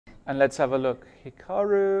And let's have a look.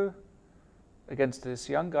 Hikaru against this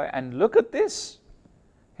young guy. And look at this.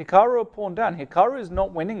 Hikaru pawn down. Hikaru is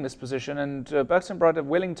not winning this position, and Berchtenbreiter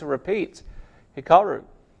willing to repeat. Hikaru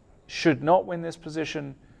should not win this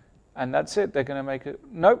position, and that's it. They're going to make it.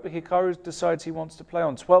 Nope, Hikaru decides he wants to play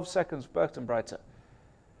on. 12 seconds, Berchtenbreiter.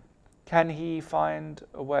 Can he find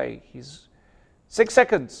a way? He's 6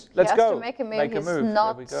 seconds. Let's go. He has to make a move. Make a move.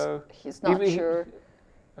 Not, there we go. He's not sure.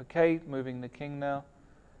 Okay, moving the king now.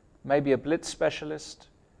 Maybe a blitz specialist.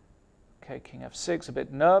 Okay, king f6, a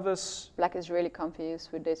bit nervous. Black is really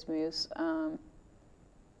confused with these moves.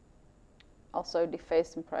 Also, the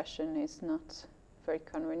face impression is not very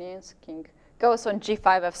convenient. King goes on g5,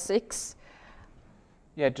 f6.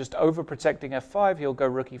 Yeah, just overprotecting f5. He'll go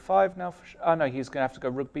rook e5 now. Oh no, he's going to have to go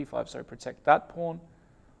rook b5, so protect that pawn.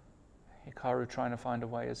 Hikaru trying to find a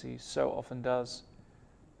way, as he so often does.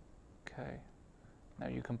 Okay, now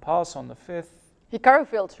you can pass on the 5th. Hikaru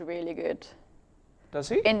feels really good. Does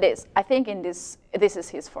he? In this, I think in this is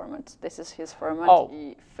his format. This is his format. Oh.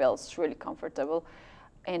 He feels really comfortable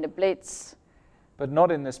in the blitz. But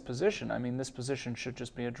not in this position. I mean, this position should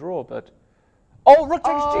just be a draw, but... Oh, rook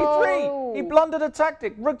takes g3! He blundered a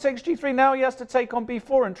tactic. Rook takes g3. Now he has to take on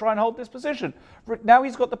b4 and try and hold this position. Now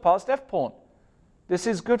he's got the passed f-pawn. This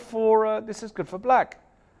is good for black.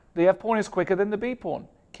 The f-pawn is quicker than the b-pawn.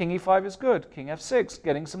 King e5 is good. King f6,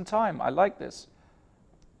 getting some time. I like this.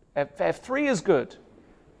 F3 is good.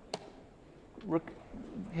 Hikaru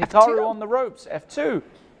F2. on the ropes. F2.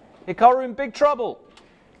 Hikaru in big trouble.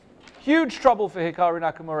 Huge trouble for Hikaru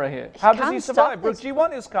Nakamura here. How does he survive? Rook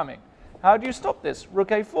g1 is coming. How do you stop this? Rook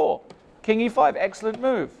a4. King e5. Excellent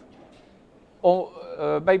move.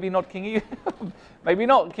 Or maybe not king e... maybe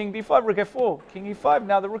not. King b5, rook f4. King e5.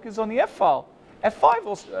 Now the rook is on the f-file. f5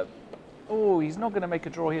 also... oh, he's not going to make a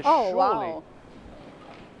draw here, surely. Wow.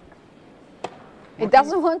 He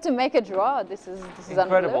doesn't want to make a draw. This is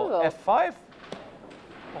incredible. Unbelievable. F5.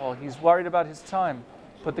 Oh, he's worried about his time.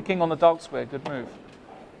 Put the king on the dark square. Good move.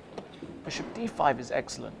 Bishop d5 is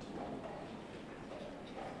excellent.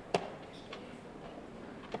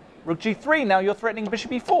 Rook g3. Now you're threatening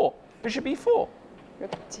bishop e4. Bishop e4.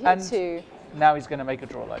 Rook d2. And now he's going to make a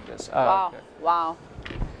draw like this. Wow. Okay. Wow.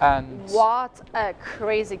 And what a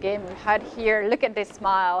crazy game we had here. Look at this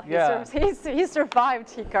smile. Yeah. He survived,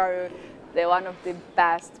 Hikaru. One of the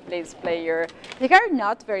best Blitz player. Hikaru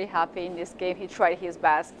not very happy in this game. He tried his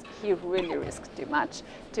best. He really risked too much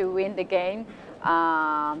to win the game.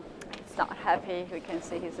 He's not happy. We can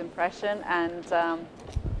see his impression. And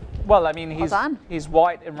well, I mean, he's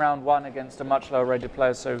white in round 1 against a much lower rated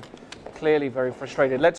player, so clearly very frustrated. Let's